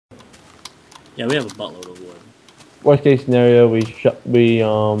Yeah, we have a buttload of wood. Worst case scenario, we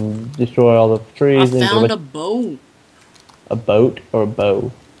destroy all the I trees and go found with a boat. a boat or a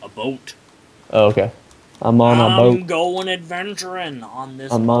bow. A boat. Oh, okay. I'm on a boat. I'm going adventuring on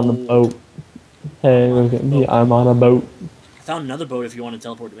this I'm boat. on a boat. I'm Hey, on look this at me. boat. I'm on a boat. I found another boat if you want to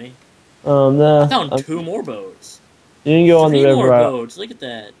teleport to me. I No. found 2 more boats. You can go on the 3 more river. boats. Look at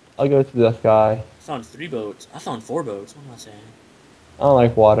that. I'll go to the sky. I found 3 boats. I found 4 boats. What am I saying? I don't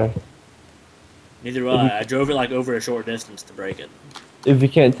like water. Neither do I. I drove it like over a short distance to break it. If you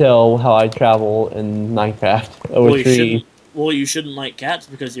can't tell how I travel in Minecraft over trees. You shouldn't like cats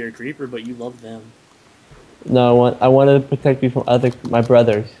because you're a creeper, but you love them. No, I want to protect you from my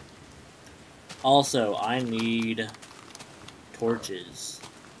brothers. Also, I need torches.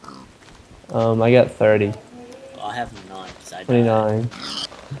 I got 30. Well, I have none. 29.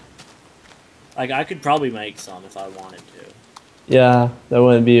 Like, I could probably make some if I wanted to. Yeah, that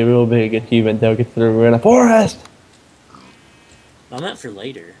wouldn't be a real big achievement though, considering we're in a forest! I meant for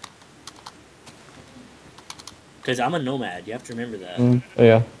later. Because I'm a nomad, you have to remember that. Oh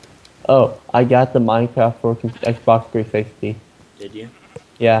yeah. Oh, I got the Minecraft for Xbox 360. Did you?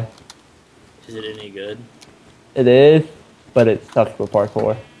 Yeah. Is it any good? It is, but it sucks for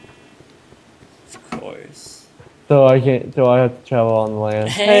parkour. Of course. So I can't. So I have to travel on the land.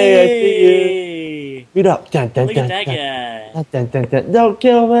 Hey, I see you. Beat up. Dun, dun, look dun, at that dun, guy. dun, dun, dun, dun. Don't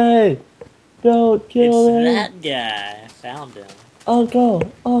kill me! Don't kill me! It's that guy. I found him. Oh go!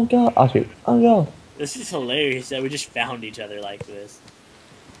 Oh go! I'll shoot. Oh go! This is hilarious that we just found each other like this.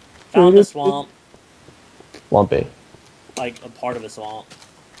 Found a swamp. Swampy. Like a part of a swamp.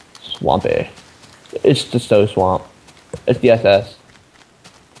 Swampy. It's the so swamp. It's the SS.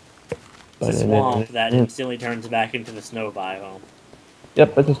 It's a swamp that instantly turns back into the snow biome.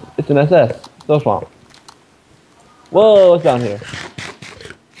 Yep, it's an SS. Snow swamp. Whoa, what's down here?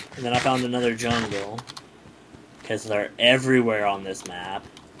 And then I found another jungle. Because they're everywhere on this map.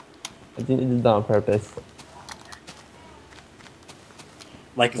 I think it's done on purpose.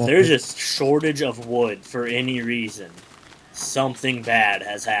 Like, if there's a shortage of wood for any reason, something bad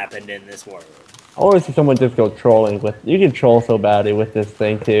has happened in this world. I want to see someone just go trolling with. You can troll so badly with this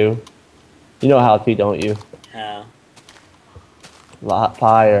thing too. You know how to, don't you? How? Lot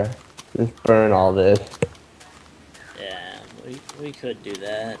fire. Just burn all this. Yeah, we could do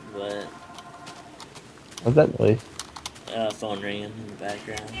that, but... What's that noise? Phone ringing in the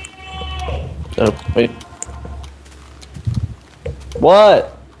background. Oh, wait.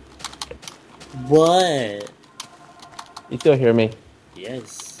 What? What? You still hear me?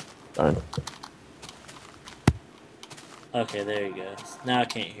 Yes. Darn. Okay, there he goes. Now I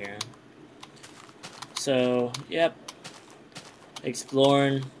can't hear him. So, yep.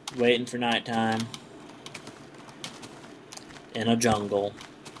 Exploring, waiting for nighttime. In a jungle.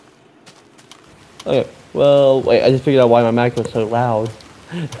 Okay. Well, wait. I just figured out why my mic was so loud.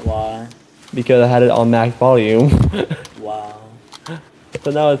 Why? Because I had it on max volume. Wow.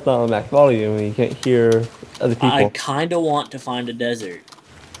 So now it's not on max volume, and you can't hear other people. I kinda want to find a desert.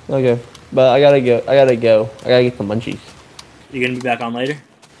 Okay, but I gotta go. I gotta get some munchies. You gonna be back on later?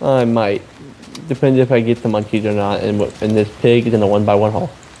 I might. Depends if I get some munchies or not, and this pig is in a 1x1 hole.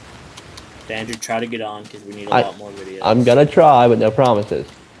 Andrew, try to get on because we need a lot more videos. I'm gonna try, but no promises.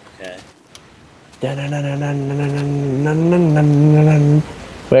 Okay. Wait,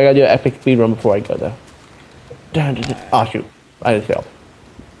 I gotta do an epic speed run before I go though. Oh shoot! I just failed.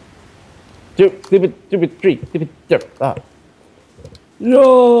 Stupid tree, stupid dirt. Ah.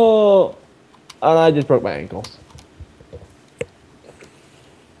 No! And I just broke my ankles.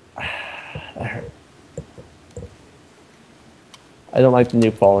 That hurt. I don't like the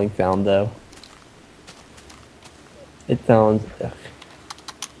new falling sound though. It sounds... Ugh.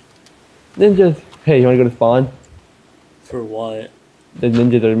 Ninjas! Hey, you wanna go to spawn? For what? The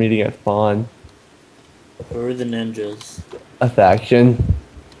ninjas are meeting at spawn. Who are the ninjas? A faction.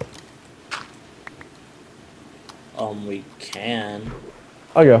 We can.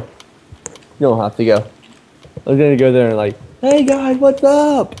 I'll go. You don't have to go. I was gonna go there and like, hey guys, what's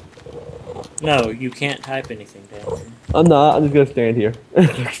up? No, you can't type anything, Andrew. I'm not. I'm just gonna stand here.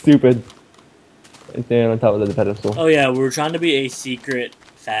 Look stupid. And stand on top of the pedestal. Oh yeah, we're trying to be a secret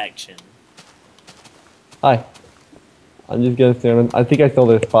faction. Hi. I'm just gonna stand on... I think I stole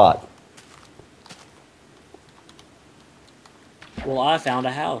their spot. Well, I found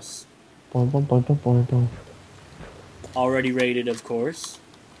a house. Boing, boing, boing, boing, boing, boing. Already rated, of course.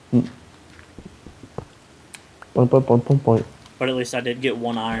 Boing, boing, boing, boing, boing. But at least I did get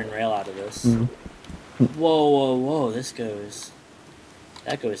 1 iron rail out of this. Whoa, Whoa, this goes...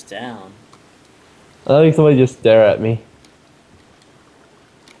 That goes down. I think somebody just stare at me.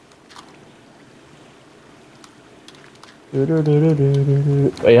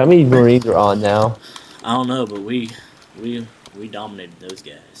 Wait, how many Marines are on now? I don't know, but we dominated those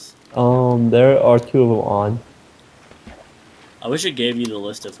guys. There are 2 of them on. I wish it gave you the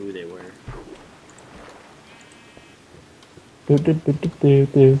list of who they were.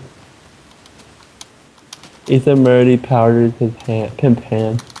 Ethan already powdered his pimp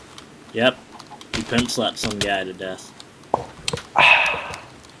hand. Yep, he pimp slapped some guy to death.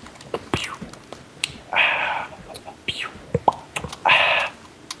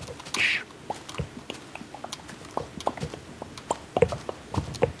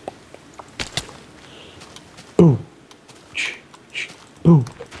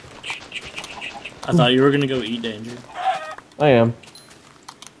 I thought you were gonna go eat Danger. I am.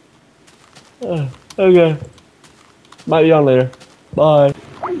 Okay. Might be on later. Bye.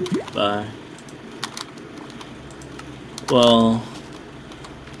 Bye. Well,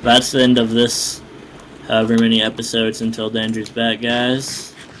 that's the end of this however many episodes until Danger's back,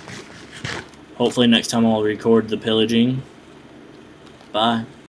 guys. Hopefully next time I'll record the pillaging. Bye.